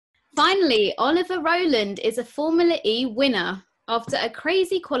Finally, Oliver Rowland is a Formula E winner after a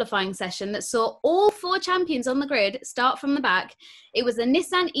crazy qualifying session that saw all 4 champions on the grid start from the back. It was the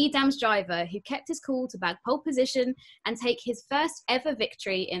Nissan E-Dams driver who kept his cool to bag pole position and take his first ever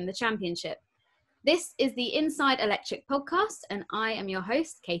victory in the championship. This is the Inside Electric podcast, and I am your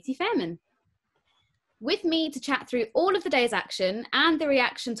host, Katie Fairman. With me to chat through all of the day's action and the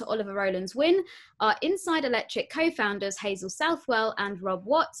reaction to Oliver Rowland's win are Inside Electric co-founders Hazel Southwell and Rob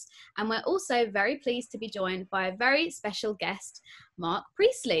Watts, and we're also very pleased to be joined by a very special guest, Marc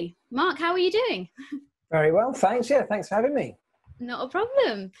Priestley. Marc, how are you doing? Very well, thanks. Yeah, thanks for having me. Not a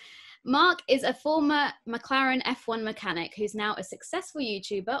problem. Marc is a former McLaren F1 mechanic who's now a successful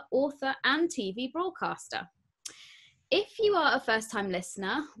YouTuber, author and TV broadcaster. If you are a first-time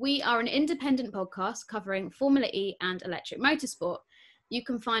listener, we are an independent podcast covering Formula E and electric motorsport. You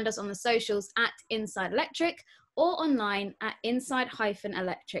can find us on the socials at Inside Electric or online at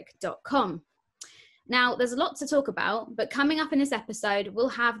inside-electric.com. Now, there's a lot to talk about, but coming up in this episode, we'll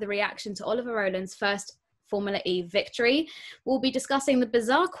have the reaction to Oliver Rowland's first Formula E victory. We'll be discussing the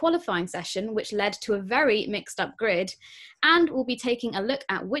bizarre qualifying session, which led to a very mixed up grid. And we'll be taking a look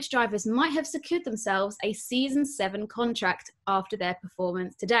at which drivers might have secured themselves a Season 7 contract after their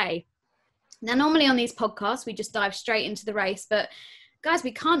performance today. Now, normally on these podcasts, we just dive straight into the race, but guys,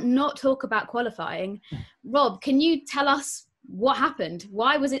 we can't not talk about qualifying. Rob, can you tell us what happened?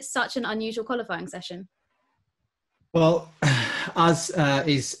 Why was it such an unusual qualifying session? Well, as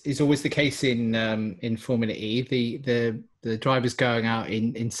is always the case in Formula E, the drivers going out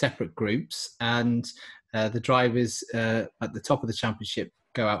in separate groups, and the drivers at the top of the championship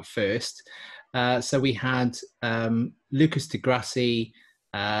go out first. So we had Lucas Di Grassi,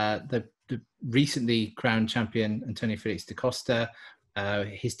 the recently crowned champion Antonio Felix da Costa,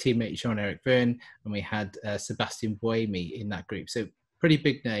 his teammate Jean-Eric Vergne, and we had Sebastian Buemi in that group. So pretty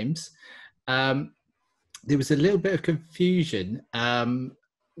big names. There was a little bit of confusion around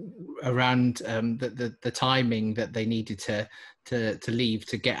the timing that they needed to leave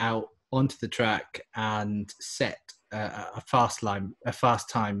to get out onto the track and set a fast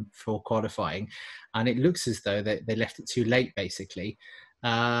time for qualifying, and it looks as though they left it too late, basically,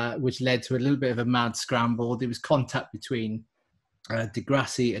 which led to a little bit of a mad scramble. There was contact between Di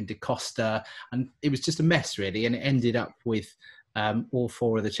Grassi and Da Costa, and it was just a mess, really, and it ended up with all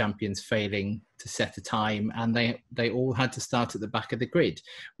 4 of the champions failing to set a time, and they all had to start at the back of the grid,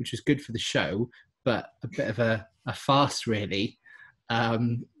 which was good for the show, but a bit of a farce, really,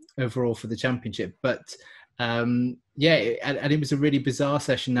 overall for the championship. But and it was a really bizarre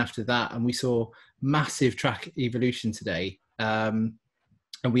session after that, and we saw massive track evolution today, and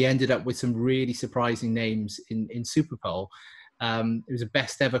we ended up with some really surprising names in Superpole. It was a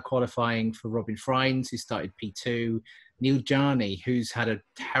best ever qualifying for Robin Freins, who started P2. Neil Jarney, who's had a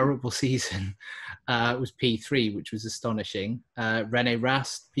terrible season, was P3, which was astonishing. Rene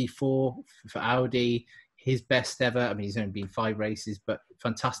Rast, P4 for Audi, his best ever. I mean, he's only been 5 races, but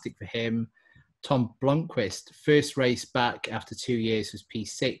fantastic for him. Tom Blomqvist, first race back after 2 years, was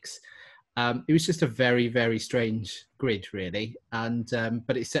P6. It was just a very, very strange grid, really. And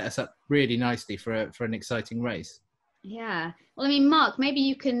but it set us up really nicely for an exciting race. Yeah. Well, I mean, Marc, maybe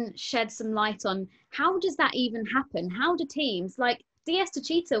you can shed some light on how does that even happen? How do teams like DS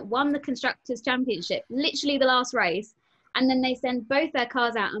Techeetah won the Constructors' Championship, literally the last race, and then they send both their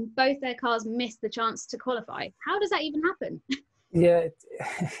cars out and both their cars miss the chance to qualify? How does that even happen? Yeah,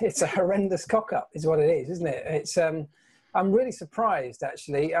 it's a horrendous cock-up is what it is, isn't it? It's I'm really surprised,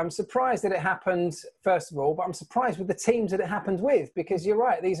 actually. I'm surprised that it happened, first of all, but I'm surprised with the teams that it happened with, because you're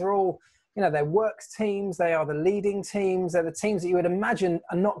right, these are all, they're works teams, they are the leading teams, they're the teams that you would imagine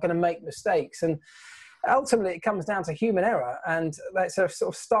are not going to make mistakes. And ultimately, it comes down to human error. And that's a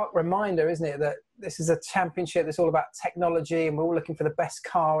sort of stark reminder, isn't it, that this is a championship that's all about technology, and we're all looking for the best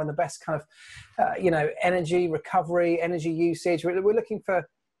car and the best kind of, energy recovery, energy usage. We're looking to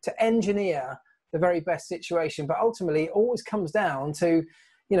engineer the very best situation. But ultimately, it always comes down to,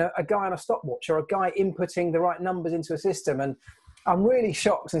 a guy on a stopwatch or a guy inputting the right numbers into a system. And I'm really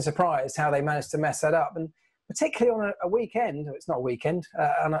shocked and surprised how they managed to mess that up, and particularly on a weekend. It's not a weekend,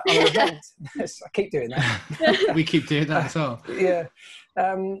 on an event. I keep doing that. We keep doing that as well. Yeah,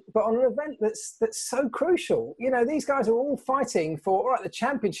 but on an event that's so crucial. These guys are all fighting for. All right, the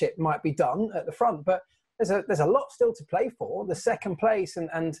championship might be done at the front, but there's a lot still to play for. The second place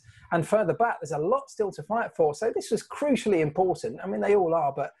and further back, there's a lot still to fight for. So this was crucially important. I mean, they all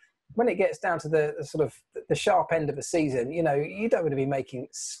are, but when it gets down to the sort of the sharp end of the season, you don't want to be making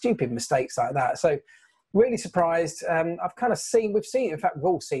stupid mistakes like that. So really surprised. We've seen, in fact, we've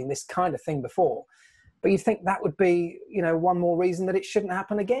all seen this kind of thing before, but you'd think that would be, one more reason that it shouldn't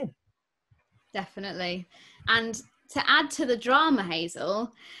happen again. Definitely. And to add to the drama,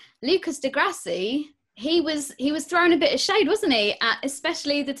 Hazel, Lucas Di Grassi, he was throwing a bit of shade, wasn't he? At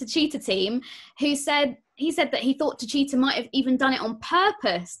especially the Techeetah team, he said that he thought Techeetah might have even done it on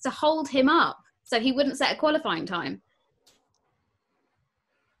purpose to hold him up so he wouldn't set a qualifying time.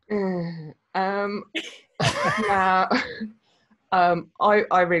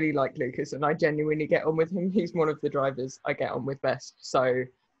 I really like Lucas, and I genuinely get on with him. He's one of the drivers I get on with best. So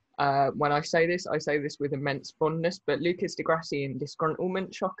when I say this with immense fondness. But Lucas Di Grassi in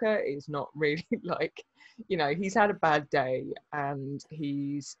disgruntlement shocker is not really like, he's had a bad day, and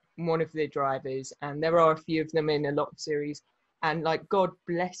he's one of the drivers, and there are a few of them in a lot of series, and like, God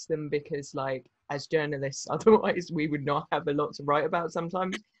bless them, because like, as journalists, otherwise we would not have a lot to write about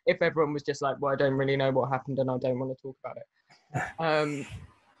sometimes if everyone was just like, well, I don't really know what happened and I don't want to talk about it.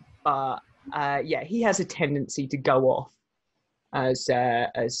 But he has a tendency to go off, as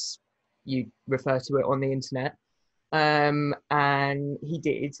you refer to it on the internet. And he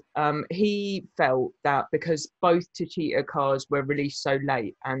did. He felt that because both Techeetah cars were released so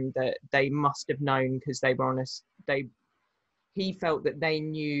late, and that they must have known, because they were honest, he felt that they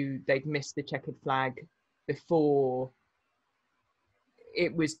knew they'd missed the checkered flag before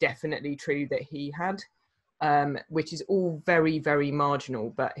it was definitely true that he had, which is all very, very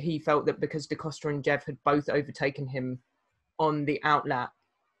marginal. But he felt that because Da Costa and Jev had both overtaken him on the outlap,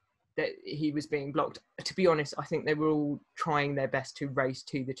 that he was being blocked. To be honest, I think they were all trying their best to race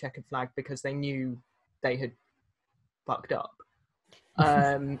to the checkered flag because they knew they had fucked up.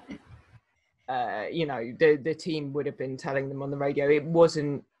 The team would have been telling them on the radio. It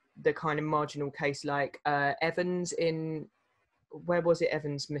wasn't the kind of marginal case like Evans in, where was it?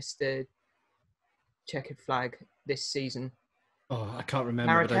 Evans missed the checkered flag this season. Oh, I can't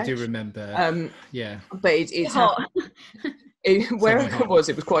remember, Marrakesh? but I do remember. Yeah. But it's hot. Wherever it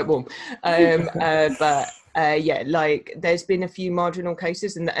was quite warm. Like, there's been a few marginal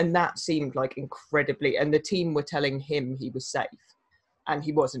cases, and that seemed like incredibly, and the team were telling him he was safe, and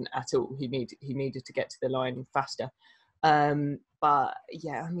he wasn't at all. He needed to get to the line faster. But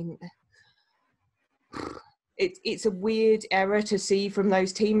yeah, I mean, it's a weird error to see from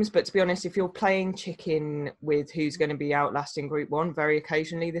those teams. But to be honest, if you're playing chicken with who's going to be outlasting Group 1, very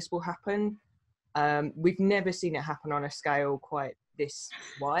occasionally this will happen. We've never seen it happen on a scale quite this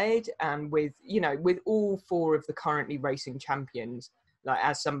wide, and with all four of the currently racing champions, like,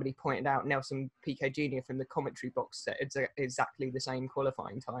 as somebody pointed out, Nelson Piquet Jr. from the commentary box set exactly the same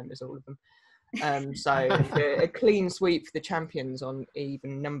qualifying time as all of them. So a clean sweep for the champions on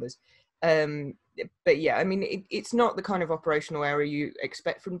even numbers. But yeah, I mean, it's not the kind of operational error you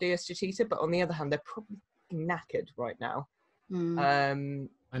expect from DS Techeetah, but on the other hand, they're probably knackered right now.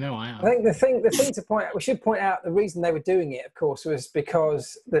 I know I am. I think the thing to point out, we should point out the reason they were doing it, of course, was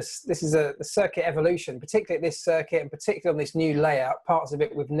because this is the circuit evolution, particularly at this circuit, and particularly on this new layout. Parts of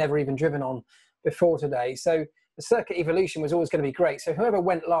it we've never even driven on before today. So the circuit evolution was always going to be great. So whoever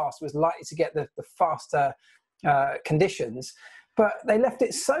went last was likely to get the faster conditions. But they left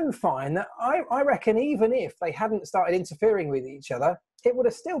it so fine that I reckon even if they hadn't started interfering with each other, it would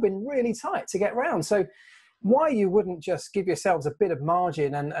have still been really tight to get round. So why you wouldn't just give yourselves a bit of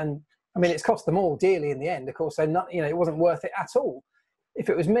margin, and I mean, it's cost them all dearly in the end, of course, so it wasn't worth it at all. If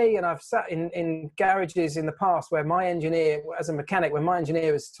it was me, and I've sat in garages in the past where my engineer, as a mechanic, when my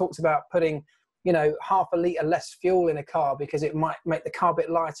engineer has talked about putting, half a litre less fuel in a car because it might make the car a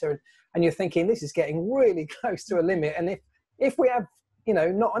bit lighter, and you're thinking, this is getting really close to a limit, and if we have,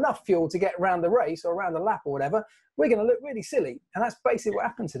 not enough fuel to get around the race or around the lap or whatever, we're going to look really silly. And that's basically what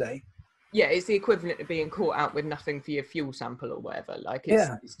happened today. Yeah, it's the equivalent of being caught out with nothing for your fuel sample or whatever. Like,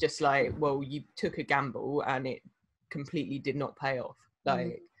 it's just like, well, you took a gamble and it completely did not pay off.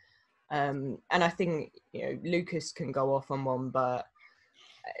 Like, and I think, Lucas can go off on one, but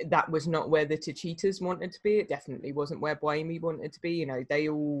that was not where the Techeetahs wanted to be. It definitely wasn't where Buemi wanted to be. They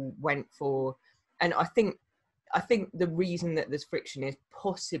all went for, and I think the reason that there's friction is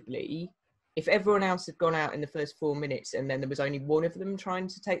possibly, if everyone else had gone out in the first 4 minutes and then there was only one of them trying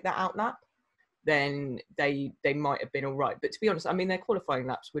to take that out lap, then they might have been all right. But to be honest, I mean, their qualifying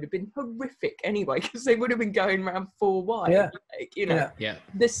laps would have been horrific anyway, because they would have been going around 4 wide. Yeah. Like,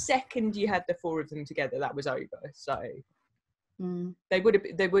 the second you had the four of them together, that was over. So they would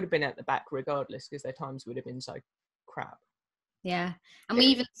have been at the back regardless, because their times would have been so crap. Yeah, and we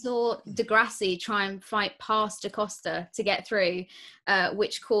even saw Di Grassi try and fight past Da Costa to get through,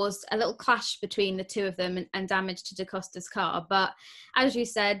 which caused a little clash between the two of them and damage to Da Costa's car. But as you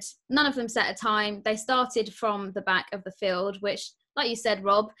said, none of them set a time. They started from the back of the field, which, like you said,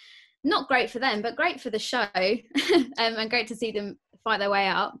 Rob, not great for them, but great for the show, and great to see them fight their way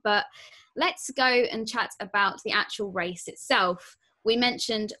up. But let's go and chat about the actual race itself. We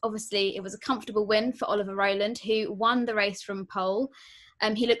mentioned, obviously, it was a comfortable win for Oliver Rowland, who won the race from pole.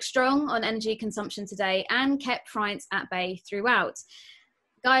 He looked strong on energy consumption today and kept France at bay throughout.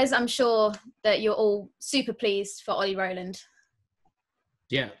 Guys, I'm sure that you're all super pleased for Ollie Rowland.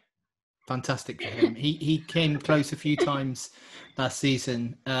 Yeah, fantastic for him. He came close a few times last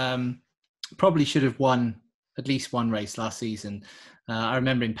season. Probably should have won at least one race last season. I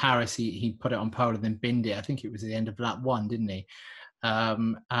remember in Paris, he put it on pole and then binned it. I think it was at the end of lap 1, didn't he?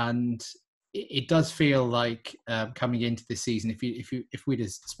 And it does feel like coming into this season, if we'd have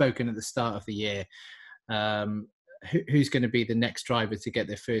spoken at the start of the year, who's going to be the next driver to get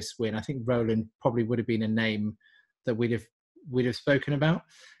their first win? I think Rowland probably would have been a name that we'd have spoken about.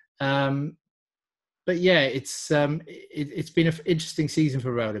 But yeah, it's been an interesting season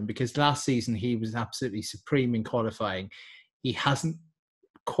for Rowland, because last season he was absolutely supreme in qualifying. He hasn't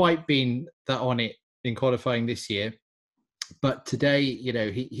quite been that on it in qualifying this year. But today,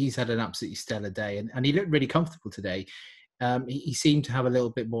 he's had an absolutely stellar day, and he looked really comfortable today. He seemed to have a little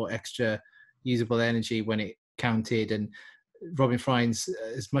bit more extra usable energy when it counted. And Robin Frijns,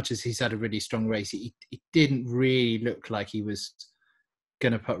 as much as he's had a really strong race, he didn't really look like he was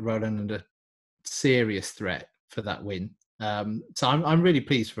going to put Rowland under serious threat for that win. So I'm really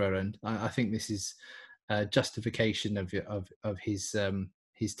pleased for Rowland. I think this is a justification of his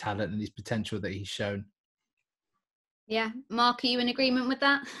talent and his potential that he's shown. Yeah, Marc, are you in agreement with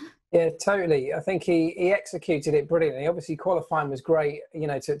that? Yeah, totally. I think he executed it brilliantly. Obviously, qualifying was great,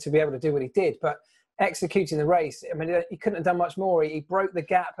 to be able to do what he did. But executing the race, I mean, he couldn't have done much more. He broke the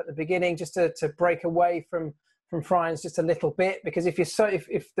gap at the beginning just to break away from Frijns just a little bit, because if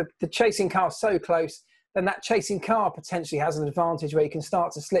the chasing car's so close, then that chasing car potentially has an advantage where you can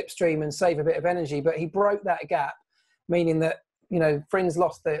start to slipstream and save a bit of energy. But he broke that gap, meaning that Frijns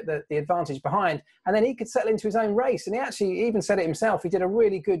lost the advantage behind, and then he could settle into his own race. And he actually even said it himself. He did a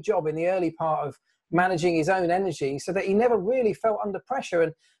really good job in the early part of managing his own energy, so that he never really felt under pressure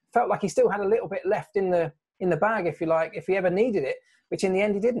and felt like he still had a little bit left in the bag, if you like, if he ever needed it, which in the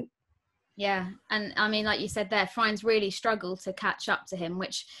end he didn't. Yeah, and I mean, like you said there, Frijns really struggled to catch up to him,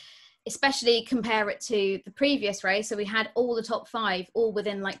 which, especially compare it to the previous race, so we had all the top 5 all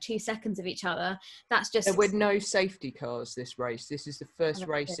within like 2 seconds of each other. That's just... There were no safety cars this race. This is the first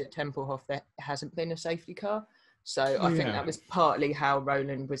race at Tempelhof that hasn't been a safety car. So I think that was partly how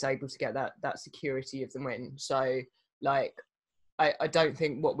Rowland was able to get that security of the win. So, like, I don't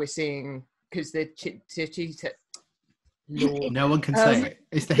think what we're seeing, because the cheetah... No one can say it.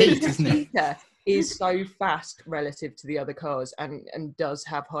 It's the heat, isn't it? Is so fast relative to the other cars and does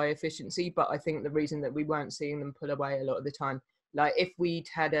have high efficiency. But I think the reason that we weren't seeing them pull away a lot of the time, like if we'd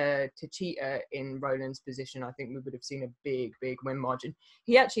had a Techeetah in Rowland's position, I think we would have seen a big win margin.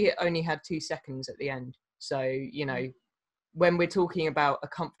 He actually only had 2 seconds at the end. So, when we're talking about a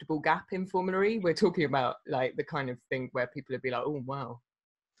comfortable gap in Formula E, we're talking about like the kind of thing where people would be like, oh, wow.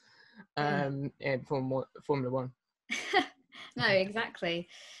 In Formula One. No, exactly.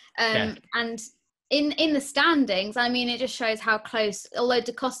 And in the standings, I mean, it just shows how close, although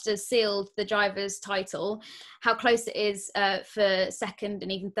Da Costa's sealed the driver's title, how close it is for second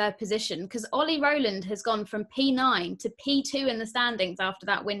and even third position, because Ollie Rowland has gone from P9 to P2 in the standings after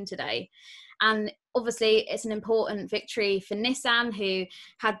that win today. And obviously it's an important victory for Nissan, who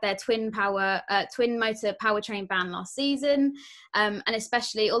had their twin motor powertrain ban last season. And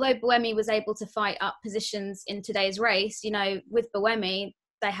especially, although Buemi was able to fight up positions in today's race, with Buemi,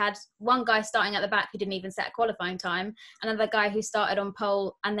 they had one guy starting at the back who didn't even set a qualifying time, another guy who started on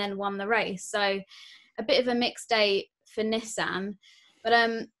pole and then won the race. So a bit of a mixed day for Nissan.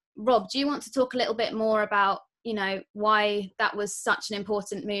 But Rob, do you want to talk a little bit more about why that was such an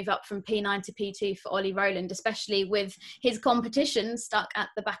important move up from P9 to P2 for Ollie Rowland, especially with his competition stuck at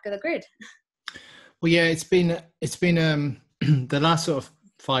the back of the grid? Well, yeah, it's been the last sort of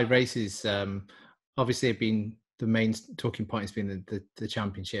 5 races. Obviously, have been the main talking point has been the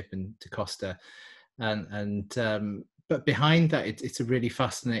championship and Da Costa, but behind that, it's a really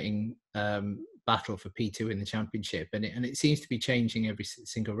fascinating battle for P2 in the championship, and it seems to be changing every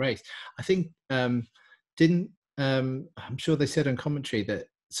single race. I think. I'm sure they said on commentary that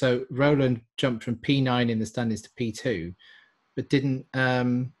so Rowland jumped from P9 in the standings to P2, but didn't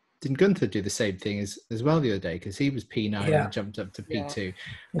Gunther do the same thing as well the other day, because he was P9 and jumped up to P2,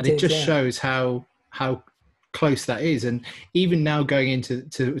 and it just shows how close that is. And even now going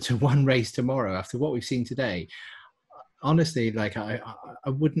into one race tomorrow after what we've seen today, honestly, like I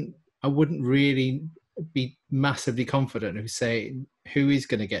wouldn't really be massively confident who say who is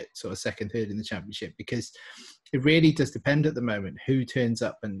going to get sort of second, third in the championship, because it really does depend at the moment who turns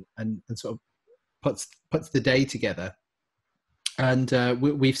up and sort of puts the day together. And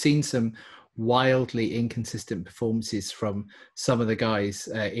we've seen some wildly inconsistent performances from some of the guys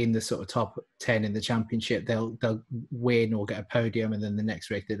in the sort of top 10 in the championship. They'll win or get a podium, and then the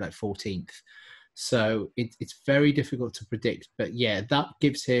next race they're like 14th. So it's very difficult to predict. But yeah, that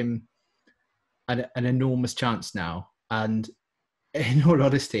gives him an enormous chance now. And in all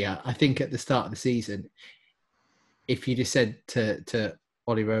honesty, I think at the start of the season, if you just said to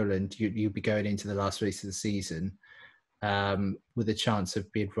Ollie Rowland, you'd be going into the last race of the season with a chance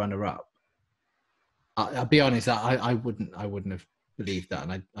of being runner-up, I'll be honest, I wouldn't have believed that,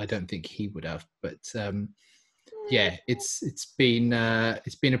 and I don't think he would have. But yeah, it's been a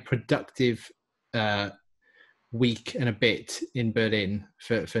productive week and a bit in Berlin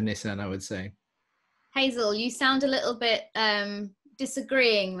for Nissan, I would say. Hazel, you sound a little bit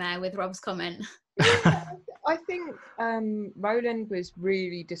disagreeing there with Rob's comment. Yeah, I think Rowland was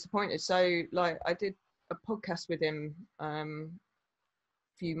really disappointed. So, like, I did a podcast with him a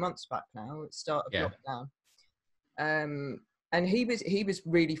few months back now, at the start of lockdown. And he was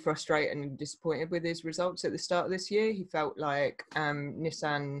really frustrated and disappointed with his results at the start of this year. He felt like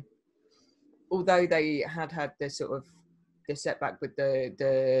Nissan, although they had this sort of the setback with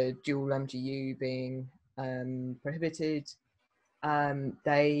the dual MGU being prohibited,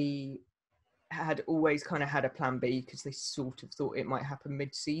 they had always kind of had a plan B, because they sort of thought it might happen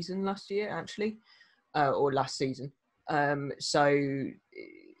mid-season last year, actually, or last season. So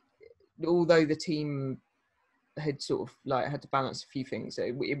although the team had sort of like had to balance a few things,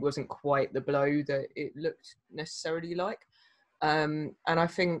 it wasn't quite the blow that it looked necessarily like. And I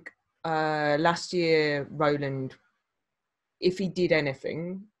think last year, Rowland, if he did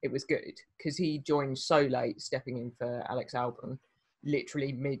anything, it was good, because he joined so late, stepping in for Alex Albon,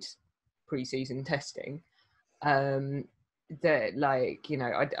 literally mid pre-season testing, that, like, you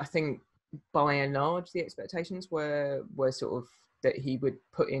know, I think by and large the expectations were sort of that he would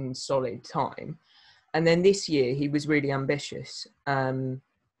put in solid time. And then this year he was really ambitious. You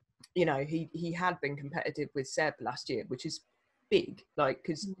know, he had been competitive with Seb last year, which is big, like,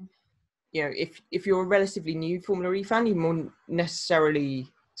 because you know, if you're a relatively new Formula E fan, you won't necessarily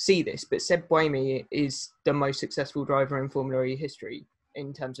see this, but Seb Buemi is the most successful driver in Formula E history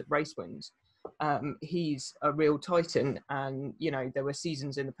in terms of race wins. He's a real titan, and you know, there were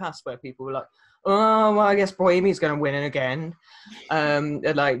seasons in the past where people were like, oh, well, I guess Buemi's going to win it again,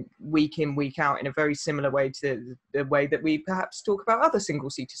 like week in, week out, in a very similar way to the way that we perhaps talk about other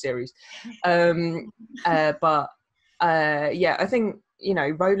single-seater series. But yeah, I think, you know,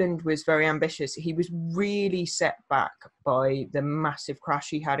 Rowland was very ambitious. He was really set back by the massive crash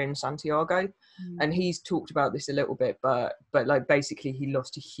he had in Santiago. And he's talked about this a little bit, but like, basically he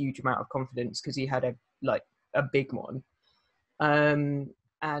lost a huge amount of confidence because he had a big one. And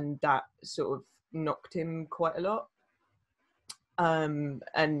that sort of knocked him quite a lot. And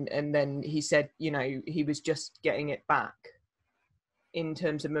then he said, you know, he was just getting it back in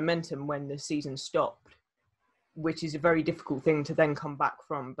terms of momentum when the season stopped, which is a very difficult thing to then come back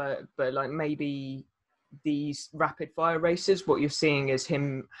from. But like, maybe these rapid fire races, what you're seeing is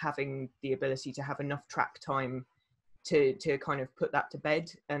him having the ability to have enough track time to kind of put that to bed.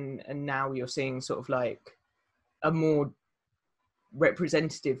 And now you're seeing sort of like a more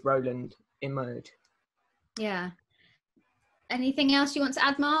representative Rowland emerge. Yeah. Anything else you want to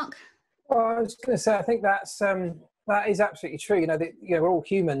add, Mark? Well, I was going to say, I think that is absolutely true. You know, we're all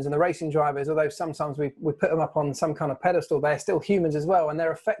humans, and the racing drivers, although sometimes we put them up on some kind of pedestal, they're still humans as well, and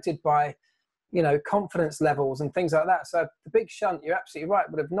they're affected by, you know, confidence levels and things like that. So the big shunt, you're absolutely right,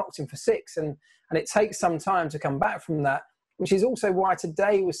 would have knocked him for 6, and it takes some time to come back from that, which is also why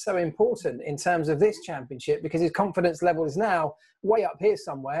today was so important in terms of this championship, because his confidence level is now way up here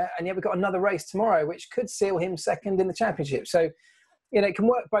somewhere, and yet we've got another race tomorrow which could seal him second in the championship. So, you know, it can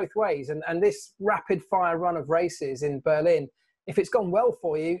work both ways, and this rapid fire run of races in Berlin, if it's gone well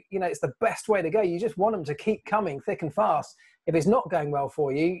for you, you know, it's the best way to go. You just want them to keep coming thick and fast. If it's not going well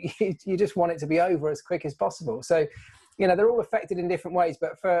for you, you just want it to be over as quick as possible. So, you know, they're all affected in different ways,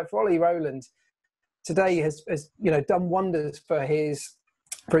 but for Ollie Rowland, today has you know, done wonders for his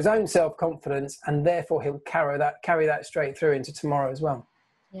own self-confidence, and therefore he'll carry that straight through into tomorrow as well.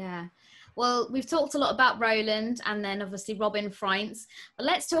 Yeah. Well, we've talked a lot about Rowland and then obviously Robin Freintz, but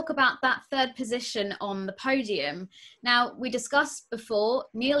let's talk about that third position on the podium. Now, we discussed before,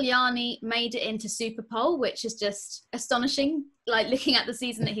 Neil Yarni made it into Super Pole, which is just astonishing, like looking at the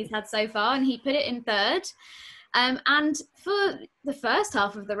season that he's had so far, and he put it in third. And for the first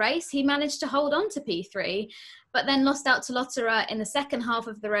half of the race, he managed to hold on to P3, but then lost out to Lotterer in the second half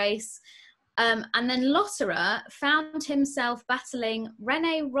of the race. And then Lotterer found himself battling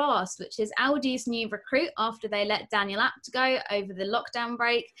Rene Rast, which is Audi's new recruit after they let Daniel Abt go over the lockdown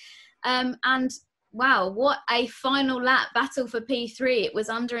break. And wow, what a final lap battle for P3. It was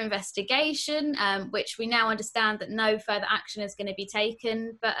under investigation, which we now understand that no further action is going to be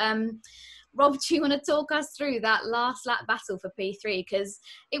taken. But Rob, do you want to talk us through that last lap battle for P3? Because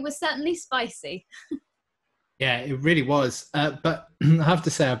it was certainly spicy. Yeah, it really was. But I have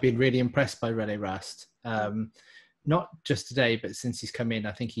to say, I've been really impressed by Rene Rast. Not just today, but since he's come in,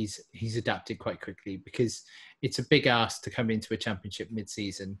 I think he's adapted quite quickly, because it's a big ask to come into a championship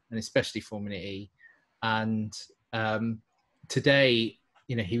mid-season, and especially Formula E. And today,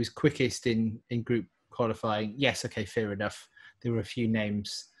 he was quickest in group qualifying. Yes, okay, fair enough. There were a few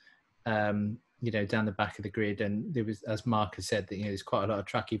names, down the back of the grid, and there was, as Marc has said, that there's quite a lot of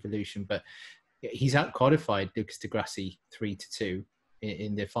track evolution, but he's out-qualified Lucas di Grassi 3-2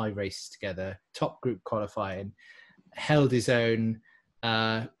 in their 5 races together, top group qualifying, held his own.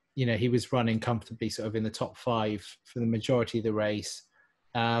 He was running comfortably sort of in the top 5 for the majority of the race.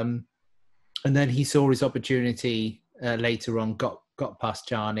 And then he saw his opportunity later on, got past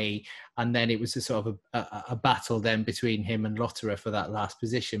Gianni, and then it was a sort of a battle then between him and Lotterer for that last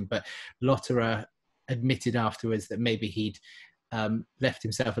position. But Lotterer admitted afterwards that maybe he'd left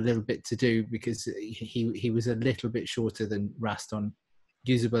himself a little bit to do, because he was a little bit shorter than Rast on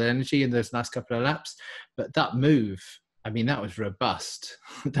usable energy in those last couple of laps. But that move, I mean, that was robust.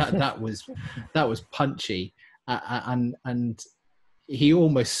 that was punchy, and he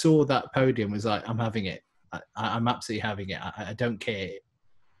almost saw that podium, was like, I'm having it. I'm absolutely having it. I don't care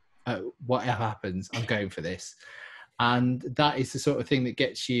whatever happens. I'm going for this, and that is the sort of thing that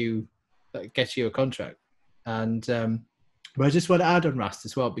gets you a contract. And but I just want to add on Rast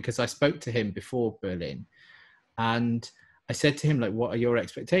as well, because I spoke to him before Berlin, and I said to him, like, what are your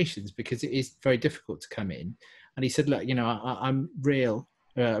expectations? Because it is very difficult to come in. And he said, look, I'm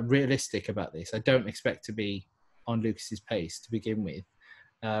realistic about this. I don't expect to be on Lucas's pace to begin with.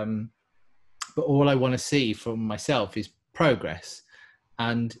 But all I want to see from myself is progress.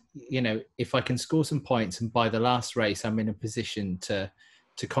 And, if I can score some points and by the last race I'm in a position to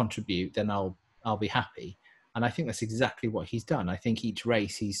contribute, then I'll be happy. And I think that's exactly what he's done. I think each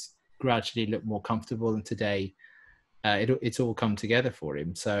race he's gradually looked more comfortable, and today it's all come together for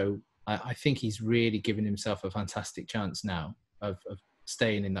him. So I think he's really given himself a fantastic chance now of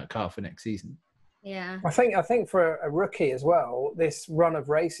staying in that car for next season. Yeah, I think for a rookie as well, this run of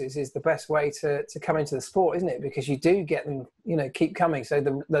races is the best way to come into the sport, isn't it? Because you do get them, keep coming. So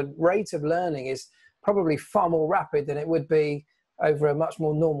the rate of learning is probably far more rapid than it would be over a much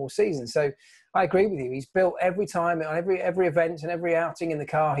more normal season. So I agree with you. He's built every time on every event and every outing in the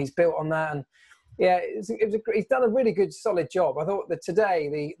car. He's built on that, and yeah, he's done a really good, solid job. I thought that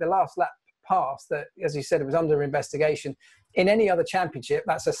today the last lap pass, that, as you said, it was under investigation. In any other championship,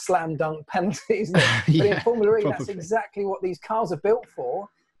 that's a slam dunk penalty, isn't it? But in Formula E, that's exactly what these cars are built for,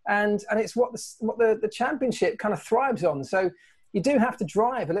 and it's what the championship kind of thrives on. So you do have to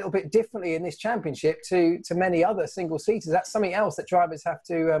drive a little bit differently in this championship to many other single seaters. That's something else that drivers have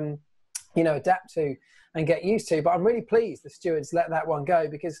to adapt to and get used to. But I'm really pleased the stewards let that one go,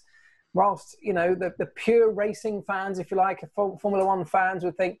 because whilst the pure racing fans, if you like, Formula One fans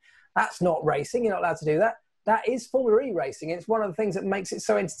would think that's not racing, you're not allowed to do that. That is Formula E racing. It's one of the things that makes it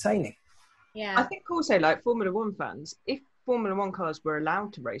so entertaining. Yeah, I think also, like, Formula One fans, if Formula One cars were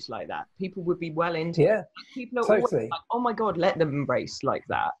allowed to race like that, people would be well into it. People are always like, oh my God, let them race like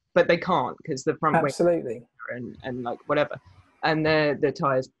that. But they can't, because the front wing and like whatever. And the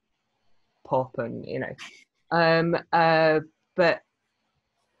tyres pop and, but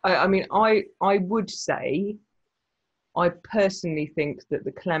I mean, I would say, I personally think that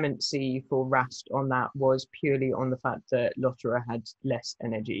the clemency for Rast on that was purely on the fact that Lotterer had less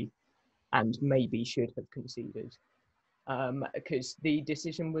energy and maybe should have conceded. Because the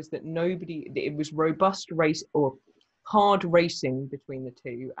decision was that it was robust race or hard racing between the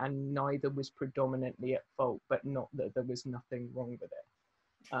two, and neither was predominantly at fault, but not that there was nothing wrong with it.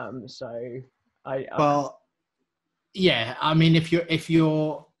 Yeah, I mean, if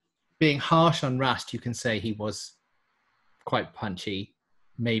you're being harsh on Rast, you can say he was quite punchy,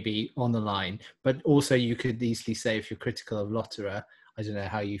 maybe on the line, but also you could easily say, if you're critical of Lotterer, I don't know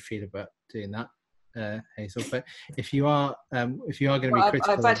how you feel about doing that, Hazel, but if you are going to be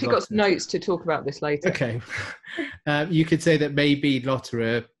critical, I've actually got some notes to talk about this later. Okay. You could say that maybe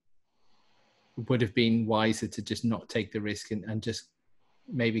Lotterer would have been wiser to just not take the risk and just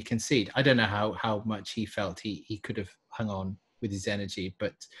maybe concede. I don't know how much he felt he could have hung on with his energy,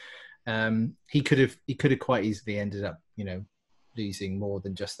 but he could have quite easily ended up losing more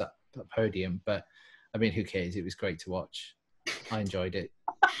than just podium. But I mean, who cares? It was great to watch. I enjoyed it.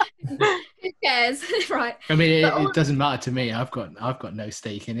 Who cares? Right. I mean, it doesn't matter to me. I've got no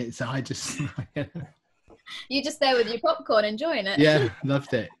stake in it, so I just You're just there with your popcorn enjoying it. yeah,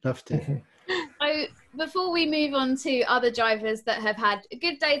 loved it. So before we move on to other drivers that have had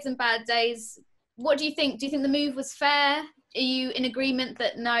good days and bad days, what do you think? Do you think the move was fair? Are you in agreement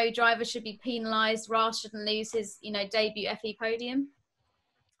that no driver should be penalised? Rast shouldn't lose his, debut FE podium?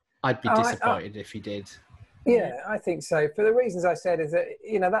 I'd be disappointed if he did. Yeah, I think so. For the reasons I said, is that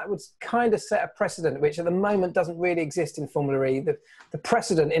that would kind of set a precedent, which at the moment doesn't really exist in Formula E. The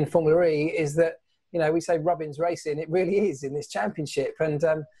precedent in Formula E is that we say Robbins racing. It really is in this championship, and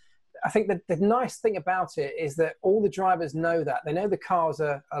I think the nice thing about it is that all the drivers know that. They know the cars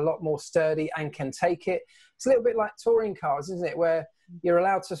are a lot more sturdy and can take it. It's a little bit like touring cars, isn't it? Where you're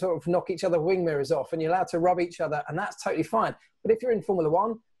allowed to sort of knock each other's wing mirrors off and you're allowed to rub each other, and that's totally fine. But if you're in Formula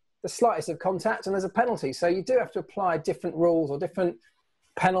One, the slightest of contact and there's a penalty. So you do have to apply different rules or different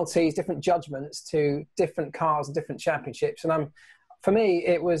penalties, different judgments to different cars and different championships. And for me,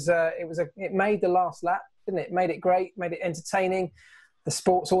 it made the last lap, didn't it? Made it great, made it entertaining. The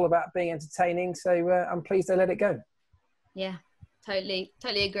sport's all about being entertaining, so I'm pleased they let it go. Yeah, totally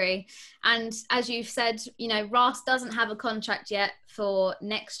agree. And as you've said, Rast doesn't have a contract yet for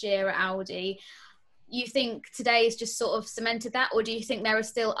next year at Audi. You think today has just sort of cemented that, or do you think there are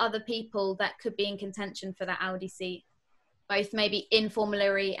still other people that could be in contention for that Audi seat, both maybe in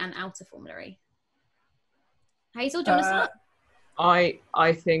Formula E and out of Formula E? Hazel, do you want to start?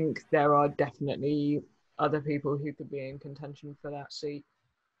 I think there are definitely other people who could be in contention for that seat.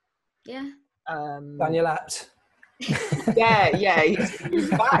 Yeah. Daniel Abt. yeah, he's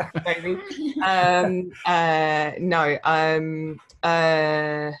back, baby.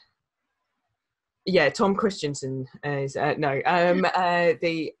 Yeah, Tom Christensen is no. I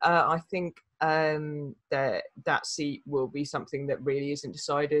think that seat will be something that really isn't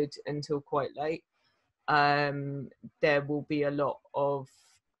decided until quite late. There will be a lot of.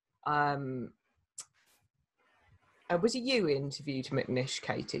 Was it you interviewed McNish,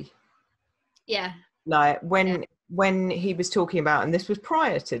 Katie? Yeah. Like when he was talking about, and this was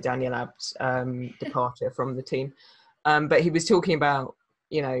prior to Daniel Abt's departure from the team, but he was talking about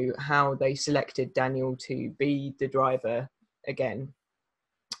how they selected Daniel to be the driver again,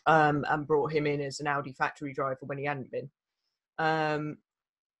 and brought him in as an Audi factory driver when he hadn't been.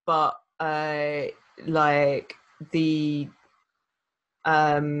 But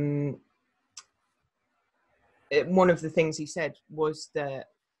one of the things he said was that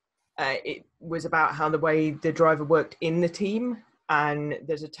it was about how the way the driver worked in the team, and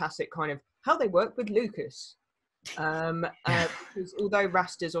there's a tacit kind of how they work with Lucas. Because although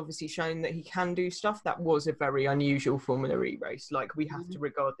Rast has obviously shown that he can do stuff, that was a very unusual Formula E race. Like, we have to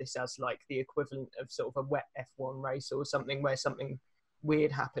regard this as like the equivalent of sort of a wet F1 race or something where something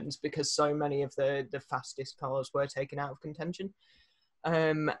weird happens, because so many of the fastest cars were taken out of contention,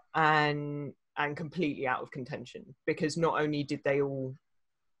 and completely out of contention, because not only did they all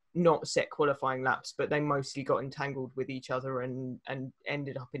not set qualifying laps, but they mostly got entangled with each other and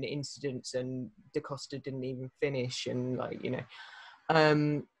ended up in incidents, and Da Costa didn't even finish, and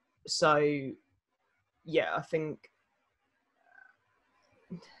so yeah, I think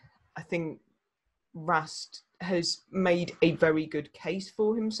Rast has made a very good case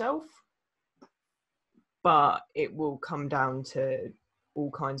for himself, but it will come down to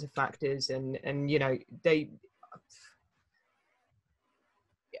all kinds of factors, and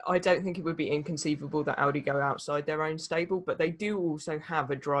I don't think it would be inconceivable that Audi go outside their own stable, but they do also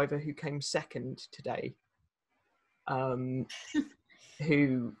have a driver who came second today,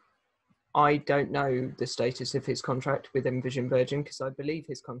 who I don't know the status of his contract with Envision Virgin, because I believe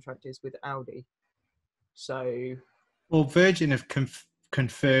his contract is with Audi. So, well, Virgin have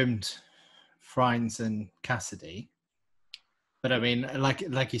confirmed Frines and Cassidy, but I mean,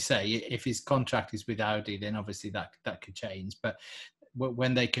 like you say, if his contract is with Audi, then obviously that could change. But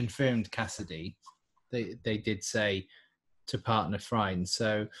when they confirmed Cassidy, they did say to partner Frines.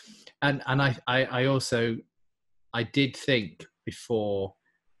 So, and I also did think before,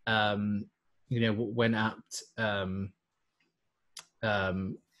 when Abt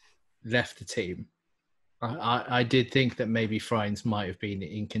left the team, I did think that maybe Frines might have been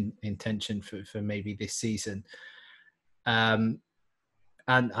in intention for maybe this season, and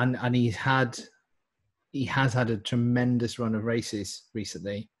he has had a tremendous run of races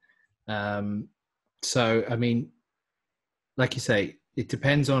recently. So, I mean, like you say, it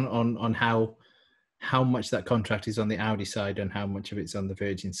depends on how much that contract is on the Audi side and how much of it's on the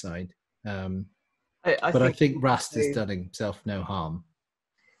Virgin side. I think Rast has done himself no harm.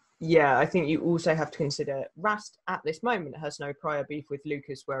 Yeah, I think you also have to consider Rast at this moment has no prior beef with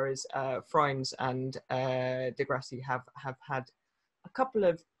Lucas, whereas Frines and Degrassi have had a couple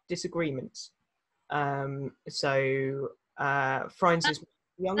of disagreements. So Frines is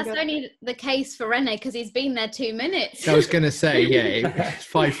younger. That's only the case for Rene because he's been there 2 minutes. I was going to say, yeah,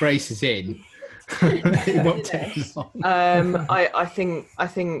 5 races in. It won't take long. I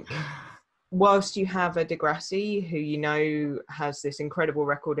think whilst you have a Degrassi who you know has this incredible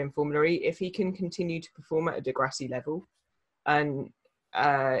record in Formula E, if he can continue to perform at a Degrassi level and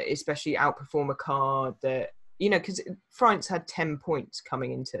especially outperform a car that, you know, because France had 10 points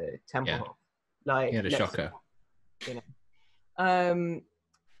coming into Tempelhof. Yeah. Like, He had a shocker. You know.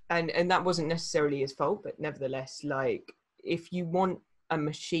 And that wasn't necessarily his fault, but nevertheless, like, if you want a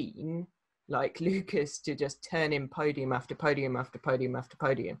machine like Lucas to just turn in podium after podium after podium after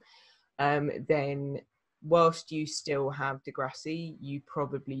podium, then whilst you still have Degrassi, you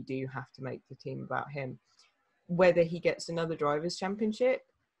probably do have to make the team about him. Whether he gets another Drivers' Championship,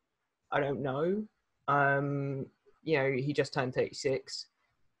 I don't know. You know, he just turned 36.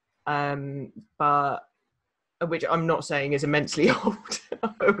 But which I'm not saying is immensely old.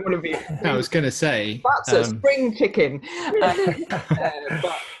 I don't want to be. I was going to say that's a spring chicken.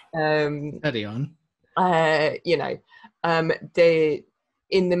 Steady on. You know, they.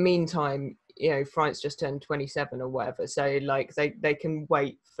 In the meantime, you know, France just turned 27 or whatever, so like they can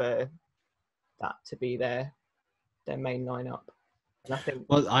wait for that to be their main lineup. And I think.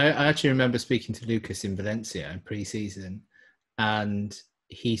 Well, I actually remember speaking to Lucas in Valencia in pre-season, and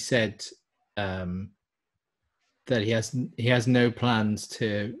he said that he has no plans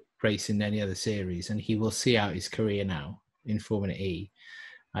to race in any other series, and he will see out his career now in Formula E.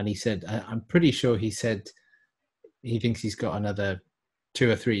 And he said, I'm pretty sure he said he thinks he's got another 2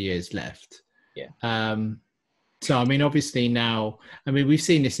 or 3 years left. Yeah. So I mean, obviously now, I mean, we've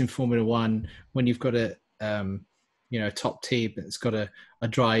seen this in Formula One when you've got a top team that's got a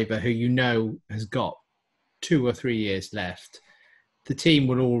driver who you know has got 2 or 3 years left. The team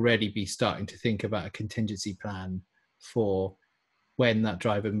will already be starting to think about a contingency plan for when that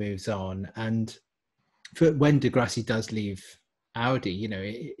driver moves on, and for when Degrassi does leave Audi, you know,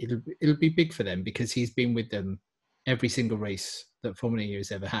 it'll be big for them because he's been with them every single race that Formula E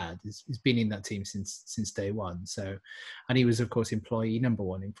has ever had. He's been in that team since day one. So, and he was of course employee number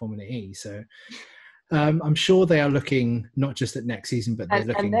 1 in Formula E. So I'm sure they are looking not just at next season, but they're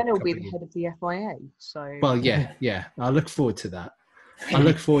looking. And then he'll be the head of the FIA. So. Well, yeah. I look forward to that. I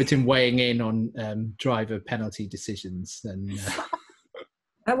look forward to him weighing in on driver penalty decisions. And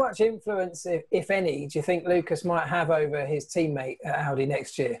how much influence, if any, do you think Lucas might have over his teammate at Audi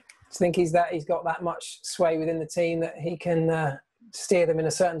next year? Do you think he's got that much sway within the team that he can steer them in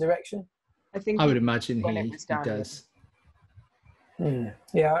a certain direction? I would imagine he does.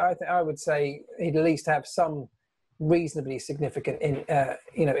 Yeah, I would say he'd at least have some reasonably significant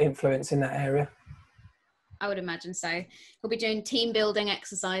influence in that area. I would imagine so. He'll be doing team building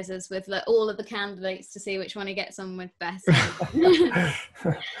exercises with all of the candidates to see which one he gets on with best.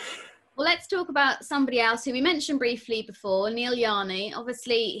 Well, let's talk about somebody else who we mentioned briefly before, Neil Yarni.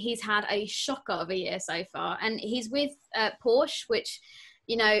 Obviously, he's had a shocker of a year so far, and he's with Porsche, which,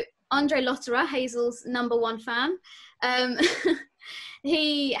 you know, Andre Lotterer, Hazel's number 1 fan.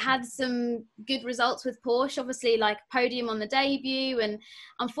 He had some good results with Porsche, obviously, like podium on the debut. And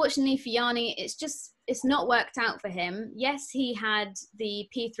unfortunately for Yarni, it's not worked out for him. Yes, he had the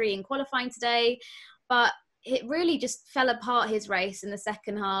P3 in qualifying today, but it really just fell apart his race in the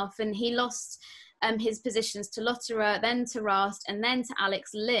second half. And he lost his positions to Lotterer, then to Rast, and then to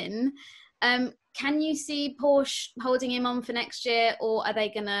Alex Lynn. Can you see Porsche holding him on for next year, or are they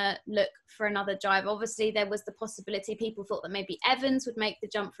going to look for another driver? Obviously, there was the possibility people thought that maybe Evans would make the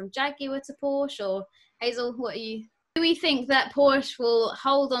jump from Jaguar to Porsche. Or Hazel, do we think that Porsche will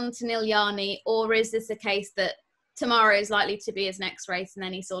hold on to Neil Yarni, or is this a case that tomorrow is likely to be his next race and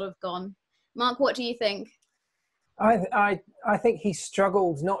then he's sort of gone? Mark, what do you think? I think he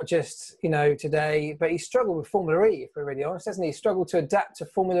struggled not just, you know, today, but he struggled with Formula E, if we're really honest, hasn't he? He struggled to adapt to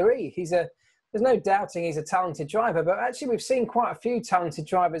Formula E. There's no doubting he's a talented driver, but actually we've seen quite a few talented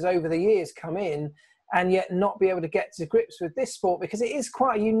drivers over the years come in and yet not be able to get to grips with this sport, because it is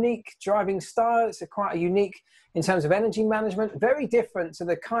quite a unique driving style. It's quite a unique in terms of energy management, very different to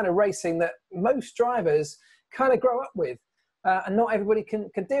the kind of racing that most drivers kind of grow up with. And not everybody can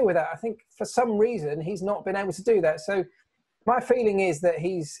deal with that. I think for some reason he's not been able to do that. So my feeling is that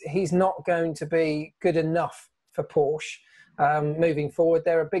he's not going to be good enough for Porsche moving forward.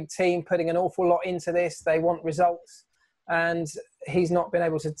 They're a big team putting an awful lot into this. They want results, and he's not been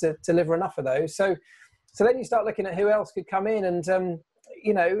able to deliver enough of those. So then you start looking at who else could come in, and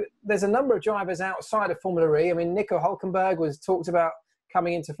you know, there's a number of drivers outside of Formula E. I mean, Nico Hülkenberg was talked about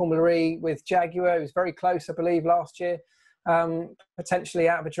coming into Formula E with Jaguar. He was very close, I believe, last year, potentially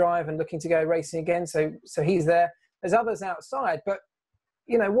out of a drive and looking to go racing again. So he's there. There's others outside. But,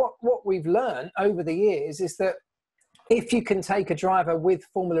 you know, what we've learned over the years is that if you can take a driver with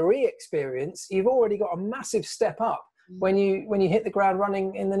Formula E experience, you've already got a massive step up when you hit the ground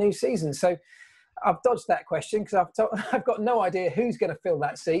running in the new season. So I've dodged that question because I've got no idea who's going to fill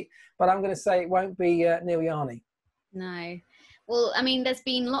that seat, but I'm going to say it won't be Neil Yarni. No. Well, I mean, there's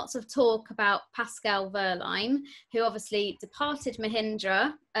been lots of talk about Pascal Wehrlein, who obviously departed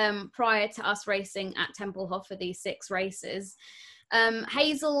Mahindra prior to us racing at Tempelhof for these 6 races.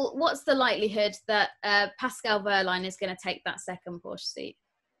 Hazel, what's the likelihood that Pascal Wehrlein is going to take that second Porsche seat?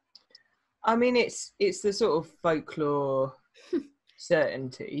 I mean, it's the sort of folklore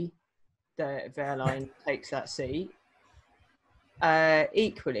certainty that Wehrlein takes that seat.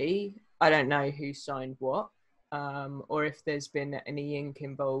 Equally, I don't know who signed what, or if there's been any ink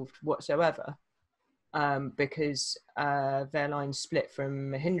involved whatsoever, because Wehrlein's split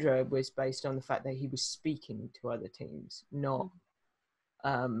from Mahindra was based on the fact that he was speaking to other teams, not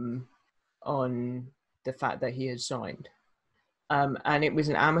on the fact that he had signed. And it was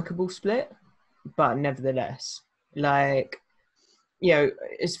an amicable split, but nevertheless, like, you know,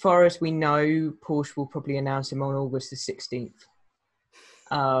 as far as we know, Porsche will probably announce him on August the 16th.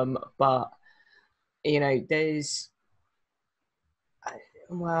 But, you know,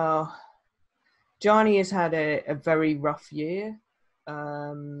 Gianni has had a very rough year.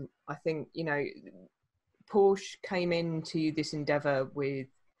 I think, you know, Porsche came into this endeavour with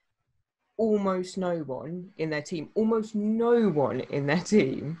almost no one in their team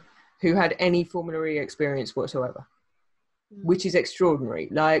who had any Formula E experience whatsoever, which is extraordinary.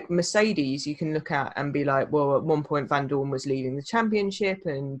 Like Mercedes, you can look at and be like, well, at one point Van Dorn was leading the championship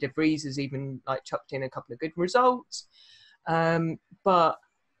and De Vries has even like chucked in a couple of good results. But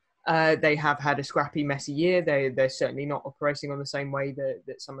they have had a scrappy, messy year. They're certainly not operating on the same way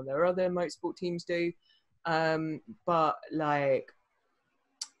that some of their other motorsport teams do. But like,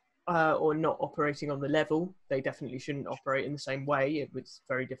 or not operating on the level. They definitely shouldn't operate in the same way. It was a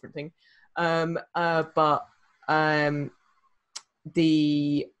very different thing. But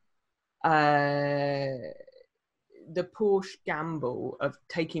the Porsche gamble of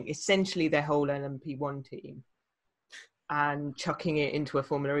taking essentially their whole LMP1 team and chucking it into a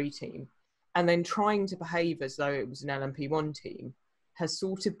Formula E team and then trying to behave as though it was an LMP1 team has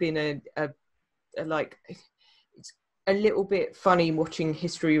sort of been a like, it's a little bit funny watching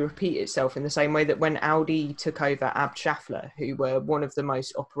history repeat itself in the same way that when Audi took over Ab Schaffler, who were one of the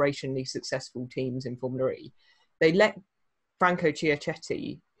most operationally successful teams in Formula E, they let Franco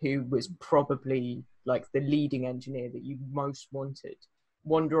Chiachetti, who was probably like the leading engineer that you most wanted,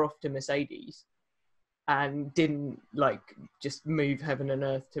 wander off to Mercedes and didn't like just move heaven and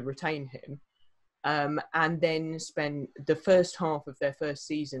earth to retain him. And then spent the first half of their first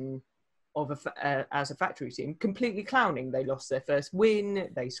season as a factory team completely clowning. They lost their first win.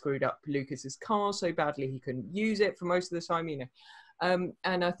 They screwed up Lucas's car so badly he couldn't use it for most of the time, you know.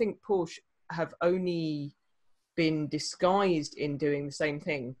 And I think Porsche have only been disguised in doing the same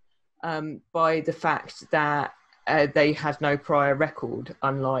thing by the fact that they had no prior record,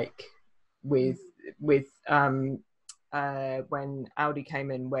 unlike with when Audi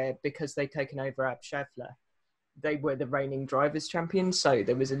came in, where because they'd taken over Ab Schaeffler, they were the reigning drivers' champions. So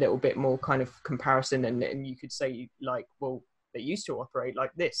there was a little bit more kind of comparison, and you could say like, well, they used to operate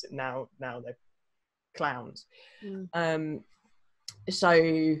like this, and now they're clowns.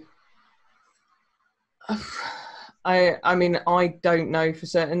 So I mean, I don't know for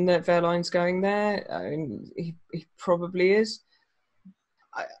certain that Wehrlein's going there. I mean, he probably is.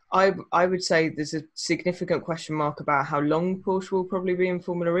 I would say there's a significant question mark about how long Porsche will probably be in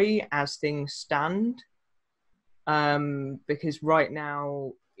Formula E as things stand. Because right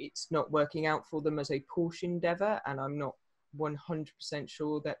now it's not working out for them as a Porsche endeavour, and I'm not 100%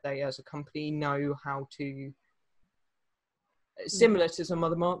 sure that they as a company know how to, similar to some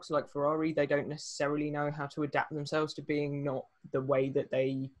other marques like Ferrari, they don't necessarily know how to adapt themselves to being not the way that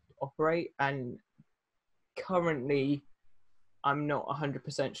they operate. And currently I'm not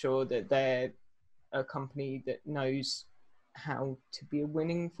 100% sure that they're a company that knows how to be a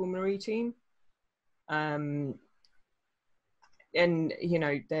winning Formula E team. And you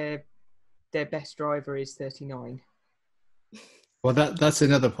know, their best driver is 39. Well, that's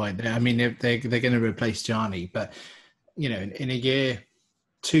another point. I mean, they're going to replace Gianni, but you know, in a year,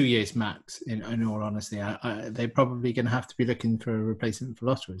 2 years max. In all honesty, they're probably going to have to be looking for a replacement for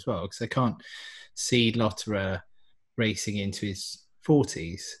Lotterer as well, because they can't see Lotterer racing into his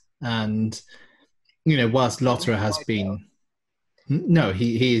 40s, and whilst Lotterer has been, no,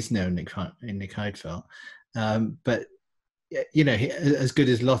 he is no Nick Heidfeld, but as good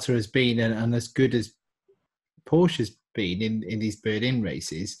as Lotterer has been, and as good as Porsche has been in these Berlin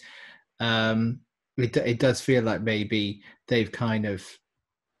races, it does feel like maybe they've kind of,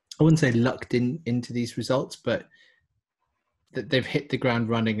 I wouldn't say lucked into these results, but that they've hit the ground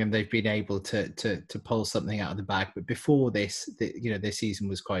running and they've been able to pull something out of the bag. But before this, their season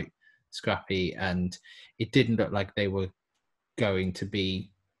was quite scrappy, and it didn't look like they were going to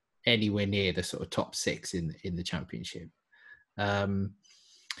be anywhere near the sort of top 6 in the championship. But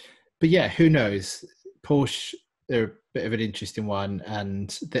yeah, who knows? Porsche, they're a bit of an interesting one,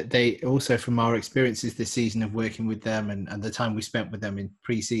 and that they also, from our experiences this season of working with them and the time we spent with them in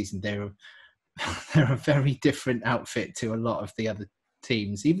pre-season, they're a very different outfit to a lot of the other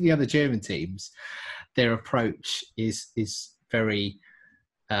teams, even the other German teams. Their approach is very,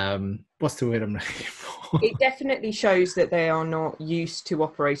 what's the word I'm looking for? It definitely shows that they are not used to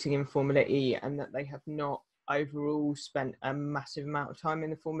operating in Formula E, and that they have not overall spent a massive amount of time in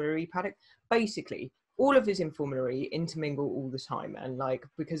the Formula E paddock. Basically, all of us in Formula E intermingle all the time, and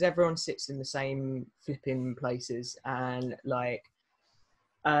because everyone sits in the same flipping places, and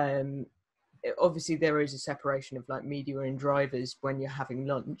obviously there is a separation of media and drivers when you're having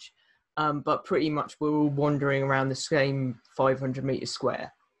lunch, but pretty much we're all wandering around the same 500 meter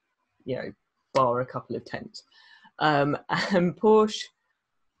square, bar a couple of tents. And Porsche,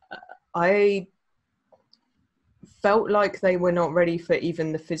 I felt like they were not ready for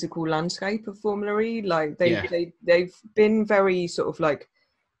even the physical landscape of Formula E. They've been very sort of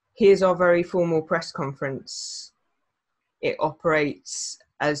here's our very formal press conference. It operates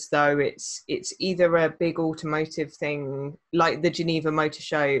as though it's either a big automotive thing like the Geneva Motor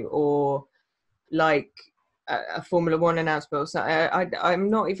Show, or a Formula One announcement. So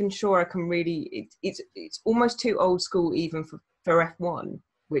I'm not even sure I can really. It's almost too old school even for F1,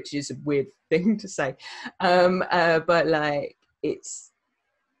 which is a weird thing to say. But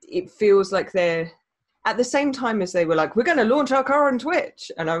it feels like they're at the same time as they were we're going to launch our car on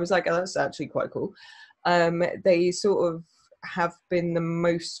Twitch, and I was like, oh, that's actually quite cool. They sort of have been the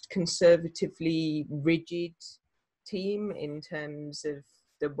most conservatively rigid team in terms of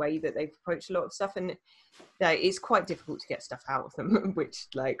the way that they've approached a lot of stuff, and it's quite difficult to get stuff out of them, which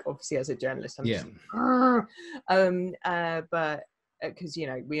obviously as a journalist I'm just but because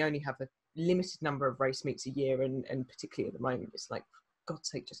we only have a limited number of race meets a year, and particularly at the moment it's for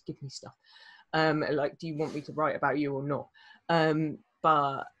God's sake, just give me stuff. Do you want me to write about you or not?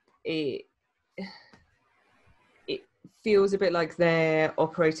 But it feels a bit like they're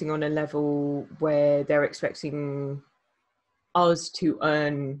operating on a level where they're expecting us to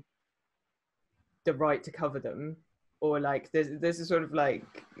earn the right to cover them, or there's a sort of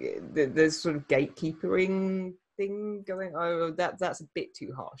there's sort of gatekeeping thing going. Oh, that's a bit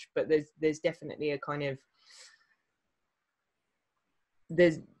too harsh, but there's definitely a kind of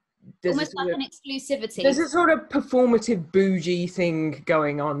there's almost like an exclusivity. There's a sort of performative bougie thing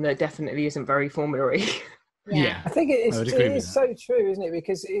going on that definitely isn't very Formula E. Yeah, I think it is so true, isn't it?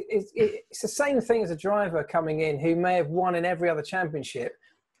 Because it's the same thing as a driver coming in who may have won in every other championship.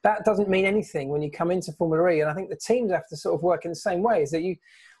 That doesn't mean anything when you come into Formula E, and I think the teams have to sort of work in the same way. Is that I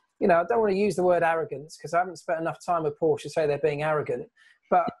don't want to use the word arrogance because I haven't spent enough time with Porsche to say they're being arrogant,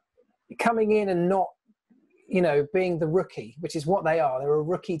 but coming in and not, being the rookie, which is what they are. They're a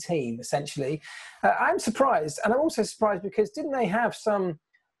rookie team, essentially. I'm surprised, and I'm also surprised because didn't they have some,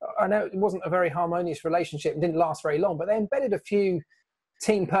 I know it wasn't a very harmonious relationship and didn't last very long, but they embedded a few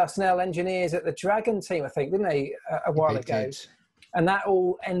team personnel engineers at the Dragon team, I think, didn't they, a while ago? Did. And that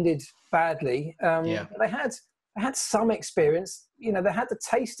all ended badly. They had some experience, they had the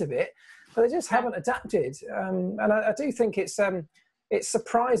taste of it, but they just haven't adapted. And I do think it's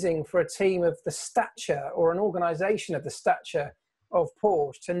surprising for a team of the stature, or an organisation of the stature of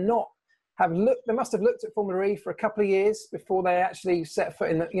Porsche, to not have looked. They must have looked at Formula E for a couple of years before they actually set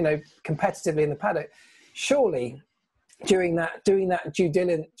foot in the, competitively in the paddock. Surely, doing that due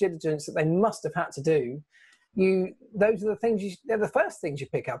diligence that they must have had to do, those are the things they're the first things you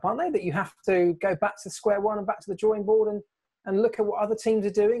pick up, aren't they? That you have to go back to square one and back to the drawing board and look at what other teams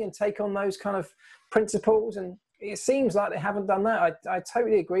are doing and take on those kind of principles. And it seems like they haven't done that. I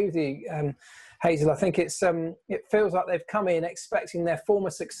totally agree with you, Hazel. I think it feels like they've come in expecting their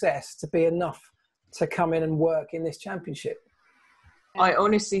former success to be enough to come in and work in this championship. I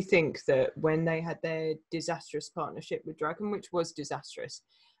honestly think that when they had their disastrous partnership with Dragon, which was disastrous,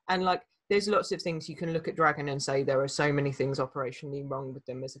 and there's lots of things you can look at Dragon and say there are so many things operationally wrong with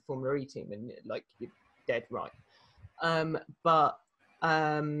them as a Formula E team, and you're dead right. But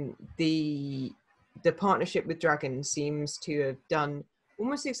the partnership with Dragon seems to have done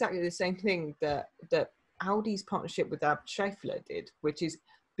almost exactly the same thing that Audi's partnership with Ab Scheffler did, which is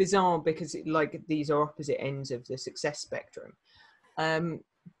bizarre because these are opposite ends of the success spectrum.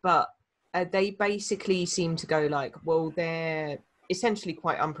 But they basically seem to go like, well, they're essentially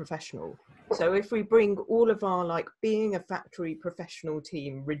quite unprofessional. So if we bring all of our being a factory professional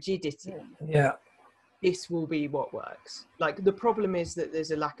team rigidity, this will be what works. The problem is that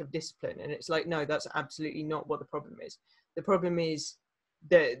there's a lack of discipline, and it's no, that's absolutely not what the problem is. The problem is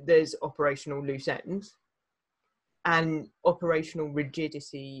that there's operational loose ends, and operational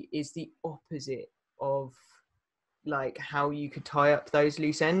rigidity is the opposite of how you could tie up those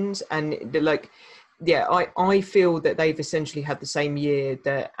loose ends. And I feel that they've essentially had the same year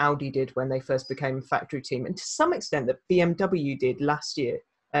that Audi did when they first became a factory team, and to some extent that BMW did last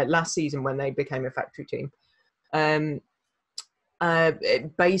season when they became a factory team.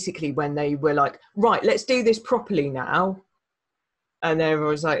 Basically when they were right, let's do this properly now, and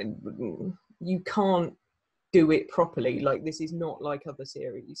everyone was you can't do it properly. This is not like other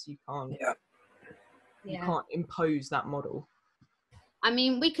series. You can't. You can't impose that model. I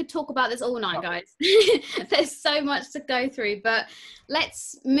mean, we could talk about this all night, guys. There's so much to go through, but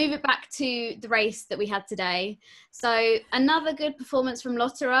let's move it back to the race that we had today. So another good performance from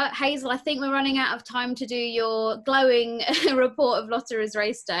Lotterer. Hazel, I think we're running out of time to do your glowing report of Lotterer's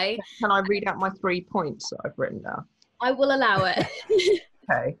race day. Can I read out my 3 points that I've written down? I will allow it.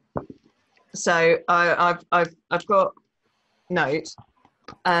 Okay. So I've got notes.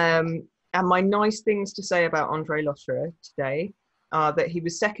 And my nice things to say about Andre Lotterer today are that he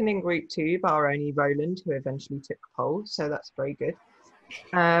was second in Group 2, bar only Rowland, who eventually took pole, so that's very good.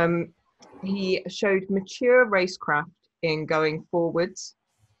 He showed mature racecraft in going forwards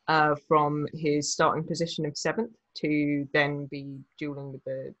from his starting position of 7th to then be dueling with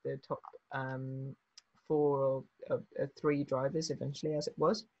the top 4 or 3 drivers eventually, as it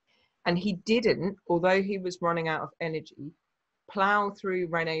was. And he didn't, although he was running out of energy, plough through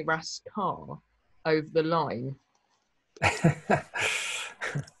Rene Rast's car over the line.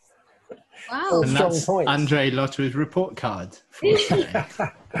 Wow. And that's Andre Lotterer's report card for today.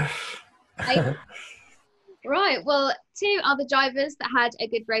 Right, well, 2 other drivers that had a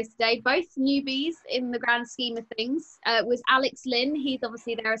good race today, both newbies in the grand scheme of things, was Alex Lynn. He's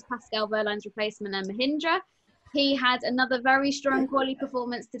obviously there as Pascal Wehrlein's replacement and Mahindra. He had another very strong quali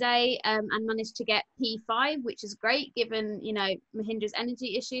performance today and managed to get P5, which is great given, Mahindra's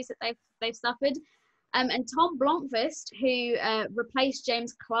energy issues that they've suffered. And Tom Blomqvist, who replaced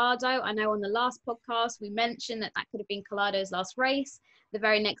James Collado. I know on the last podcast we mentioned that could have been Collado's last race. The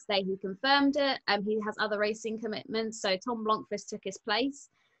very next day he confirmed it. He has other racing commitments, so Tom Blomqvist took his place.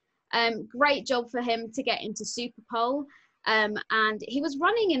 Great job for him to get into Super Pole. And he was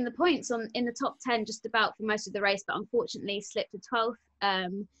running in the points in the top 10 just about for most of the race, but unfortunately slipped to 12th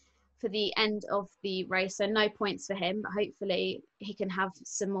for the end of the race. So no points for him, but hopefully he can have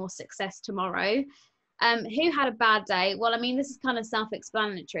some more success tomorrow. Who had a bad day? Well, I mean, this is kind of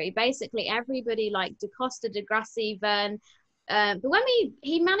self-explanatory. Basically, everybody like Da Costa, De Grassi, Verne. But when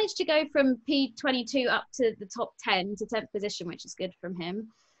he managed to go from P22 up to the top 10 to 10th position, which is good from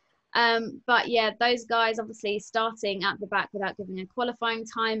him. But yeah, those guys obviously starting at the back without giving a qualifying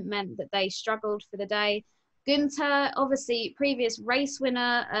time meant that they struggled for the day. Günther, obviously previous race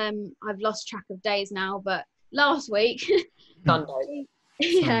winner. I've lost track of days now, but last week. Sunday.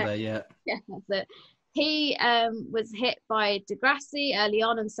 Sunday, yeah. Yeah, that's it. He was hit by De Grassi early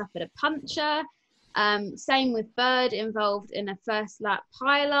on and suffered a puncture. Same with Bird, involved in a first lap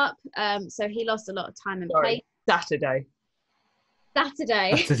pile-up. So he lost a lot of time and pace. Saturday.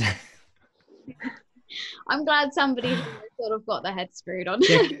 I'm glad somebody sort of got their head screwed on.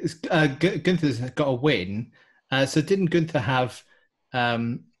 Yeah, Günther's got a win. So didn't Günther have,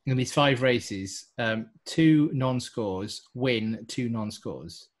 in these 5 races, 2 non-scores, win 2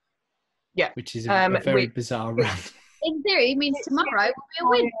 non-scores? Yeah. Which is a very bizarre run. In theory, it means tomorrow will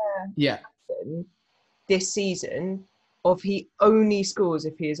be a win. Yeah. This season, he only scores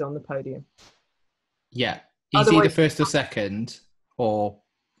if he is on the podium. Yeah. He's either first or second or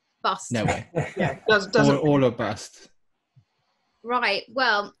bust. No way. Yeah. All or bust. Right.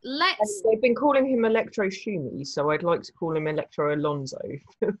 Well, let's. They've been calling him Electro Schumi, so I'd like to call him Electro Alonso.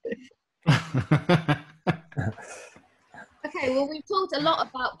 Okay, well, we've talked a lot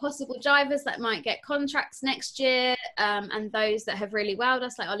about possible drivers that might get contracts next year, and those that have really wowed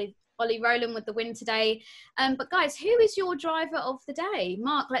us, like Ollie Rowland with the win today. But guys, who is your driver of the day?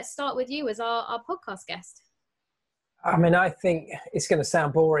 Mark, let's start with you as our podcast guest. I mean, I think it's going to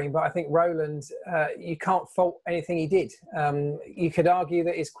sound boring, but I think Rowland, you can't fault anything he did. You could argue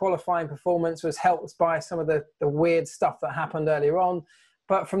that his qualifying performance was helped by some of the weird stuff that happened earlier on.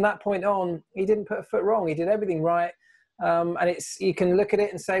 But from that point on, he didn't put a foot wrong. He did everything right. And you can look at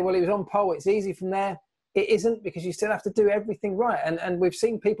it and say, well, he was on pole. It's easy from there. It isn't, because you still have to do everything right. And we've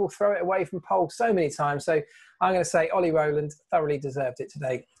seen people throw it away from pole so many times. So I'm going to say Ollie Rowland thoroughly deserved it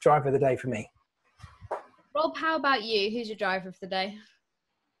today. Driver of the day for me. Rob, how about you? Who's your driver of the day?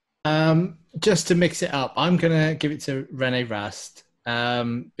 Just to mix it up, I'm going to give it to Rene Rast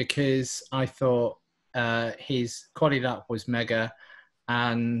because I thought his quality lap was mega,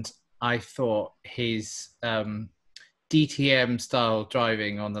 and I thought his DTM style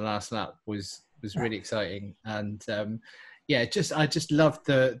driving on the last lap was really exciting. And I just loved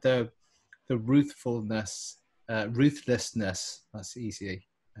the ruthlessness. That's easy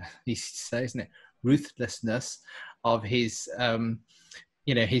to say, isn't it? Ruthlessness of his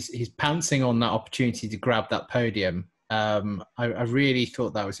his pouncing on that opportunity to grab that podium. I really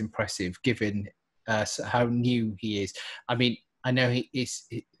thought that was impressive, given how new he is. I mean, I know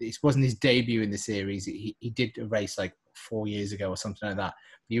it wasn't his debut in the series. He did a race like 4 years ago or something like that.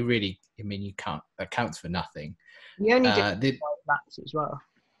 But you can't, that counts for nothing. He only did 5 laps as well.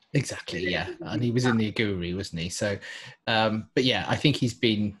 Exactly, yeah. And he was in the Aguri, wasn't he? So, but yeah, I think he's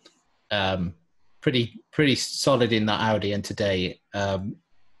been pretty solid in that Audi, and today,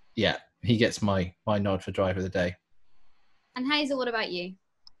 he gets my nod for driver of the day. And Hazel, what about you?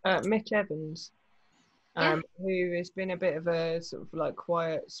 Mitch Evans, who has been a bit of a sort of like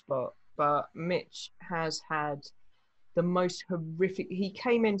quiet spot, but Mitch has had the most horrific. He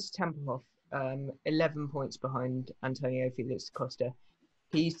came into Tempelhof 11 points behind Antonio Felix Costa.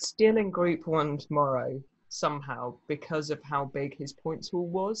 He's still in Group 1 tomorrow somehow because of how big his points haul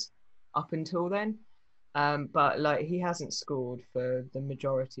was up until then. But like, he hasn't scored for the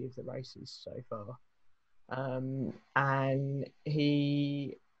majority of the races so far. And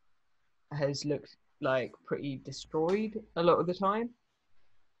he has looked like pretty destroyed a lot of the time.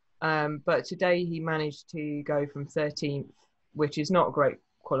 But today he managed to go from 13th, which is not a great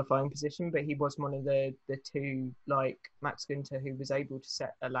qualifying position, but he was one of the two, like Max Günther, who was able to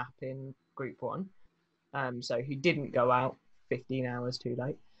set a lap in Group 1. So he didn't go out 15 hours too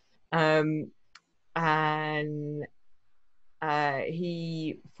late. And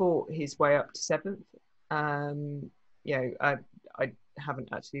he fought his way up to 7th. I haven't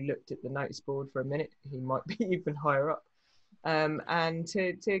actually looked at the notice board for a minute. He might be even higher up. And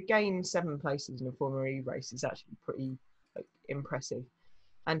to gain 7 places in a Formula E race is actually pretty impressive.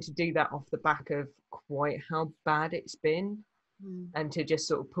 And to do that off the back of quite how bad it's been, and to just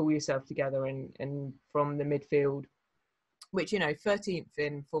sort of pull yourself together and from the midfield, which, 13th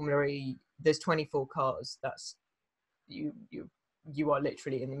in Formula E, there's 24 cars. That's you are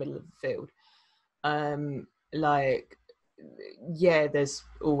literally in the middle of the field. There's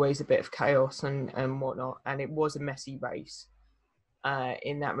always a bit of chaos and whatnot, and it was a messy race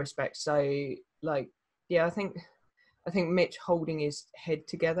in that respect. So I think Mitch holding his head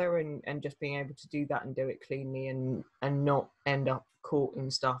together and just being able to do that and do it cleanly and not end up caught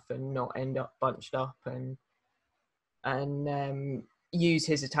in stuff and not end up bunched up and use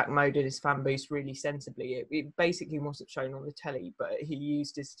his attack mode and his fan boost really sensibly. It basically wasn't shown on the telly, but he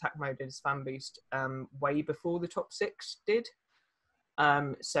used his attack mode and his fan boost way before the top 6 did,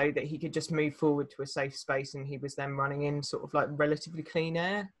 so that he could just move forward to a safe space, and he was then running in sort of like relatively clean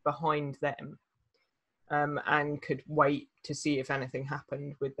air behind them, and could wait to see if anything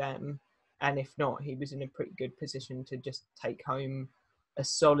happened with them. And if not, he was in a pretty good position to just take home a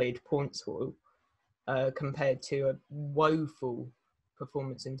solid points haul compared to a woeful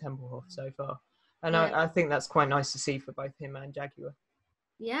performance in Tempelhof so far. And I think that's quite nice to see for both him and Jaguar.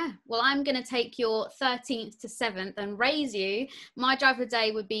 Yeah, well, I'm going to take your 13th to 7th and raise you. My driver of the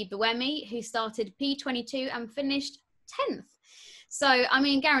day would be Buemi, who started P22 and finished 10th. So, I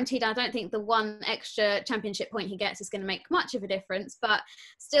mean, guaranteed, I don't think the one extra championship point he gets is going to make much of a difference. But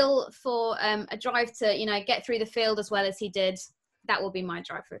still, for a drive to, get through the field as well as he did, that will be my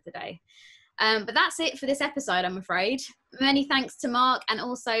driver of the day. But that's it for this episode, I'm afraid. Many thanks to Marc and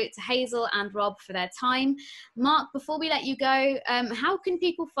also to Hazel and Rob for their time. Marc, before we let you go, how can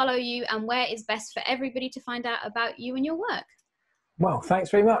people follow you, and where is best for everybody to find out about you and your work? Well, thanks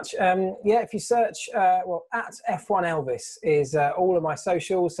very much. If you search, at F1Elvis is all of my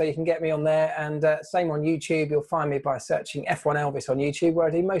socials, so you can get me on there. And same on YouTube, you'll find me by searching F1Elvis on YouTube, where I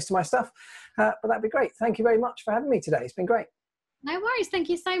do most of my stuff. But that'd be great. Thank you very much for having me today. It's been great. No worries. Thank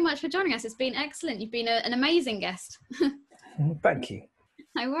you so much for joining us. It's been excellent. You've been an amazing guest. Thank you.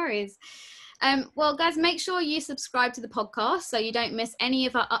 No worries. Well, guys, make sure you subscribe to the podcast so you don't miss any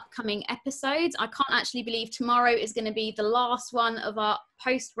of our upcoming episodes. I can't actually believe tomorrow is going to be the last one of our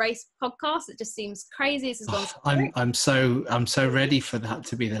post-race podcast. It just seems crazy. This has gone so I'm so ready for that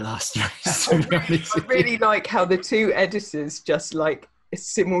to be the last race. To be honest I really like how the two editors just like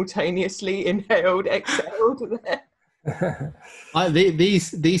simultaneously inhaled, exhaled there.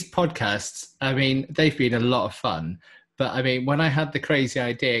 These podcasts, I mean, they've been a lot of fun. But I mean, when I had the crazy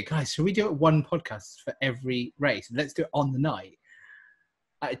idea, guys, should we do it one podcast for every race? Let's do it on the night.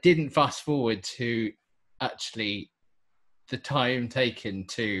 I didn't fast forward to actually the time taken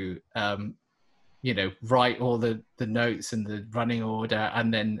to, write all the notes and the running order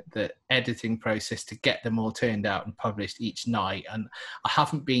and then the editing process to get them all turned out and published each night. And I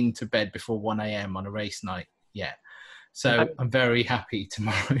haven't been to bed before 1 a.m. on a race night yet. So I'm very happy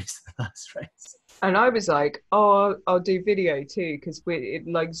tomorrow's the last race. And I was like, oh, I'll do video too, because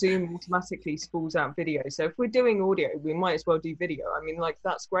Zoom automatically spools out video. So if we're doing audio, we might as well do video. I mean, like,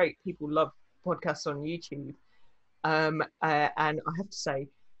 that's great. People love podcasts on YouTube. And I have to say,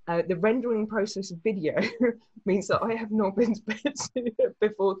 the rendering process of video means that I have not been to bed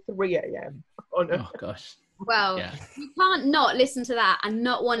before 3 a.m. Oh, gosh. Well, yeah. You can't not listen to that and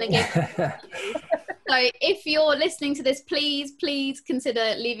not want to get So if you're listening to this, please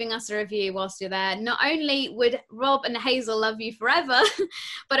consider leaving us a review whilst you're there. Not only would Rob and Hazel love you forever,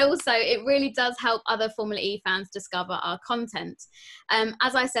 but also it really does help other Formula E fans discover our content.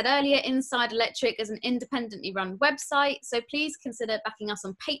 As I said earlier, Inside Electric is an independently run website, so please consider backing us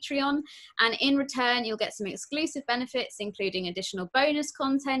on Patreon. And in return, you'll get some exclusive benefits, including additional bonus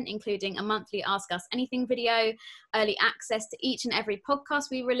content, including a monthly Ask Us Anything video, early access to each and every podcast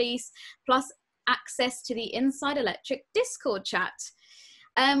we release, plus access to the Inside Electric Discord chat.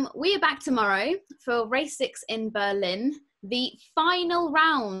 We are back tomorrow for race 6 in Berlin, the final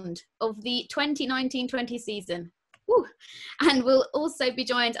round of the 2019-20 season. Woo. And we'll also be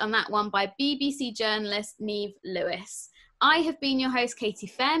joined on that one by BBC journalist Niamh Lewis. I have been your host, Katie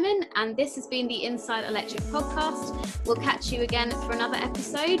Fairman, and this has been the Inside Electric podcast. We'll catch you again for another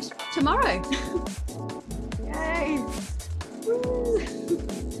episode tomorrow. Yay!